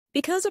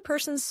Because a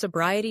person's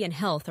sobriety and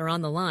health are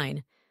on the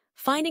line,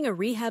 finding a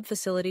rehab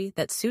facility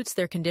that suits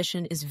their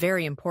condition is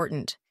very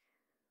important.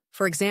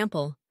 For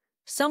example,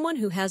 someone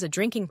who has a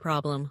drinking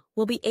problem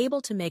will be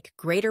able to make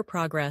greater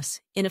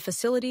progress in a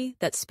facility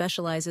that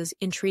specializes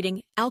in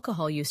treating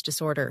alcohol use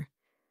disorder.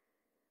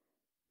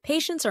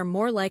 Patients are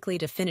more likely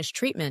to finish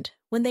treatment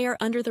when they are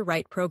under the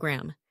right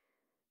program.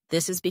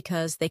 This is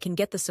because they can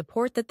get the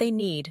support that they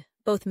need,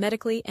 both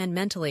medically and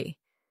mentally.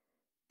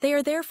 They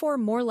are therefore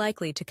more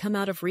likely to come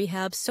out of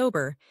rehab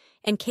sober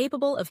and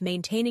capable of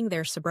maintaining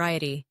their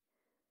sobriety.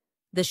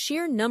 The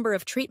sheer number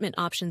of treatment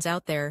options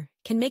out there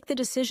can make the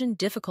decision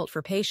difficult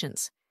for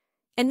patients.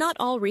 And not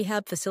all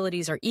rehab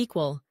facilities are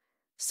equal.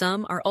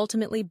 Some are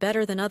ultimately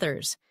better than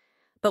others.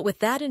 But with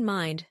that in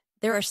mind,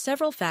 there are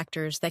several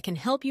factors that can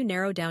help you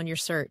narrow down your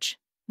search.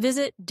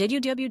 Visit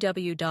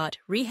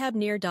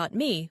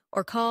www.rehabnear.me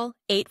or call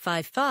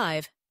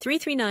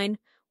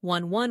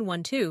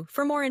 855-339-1112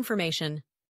 for more information.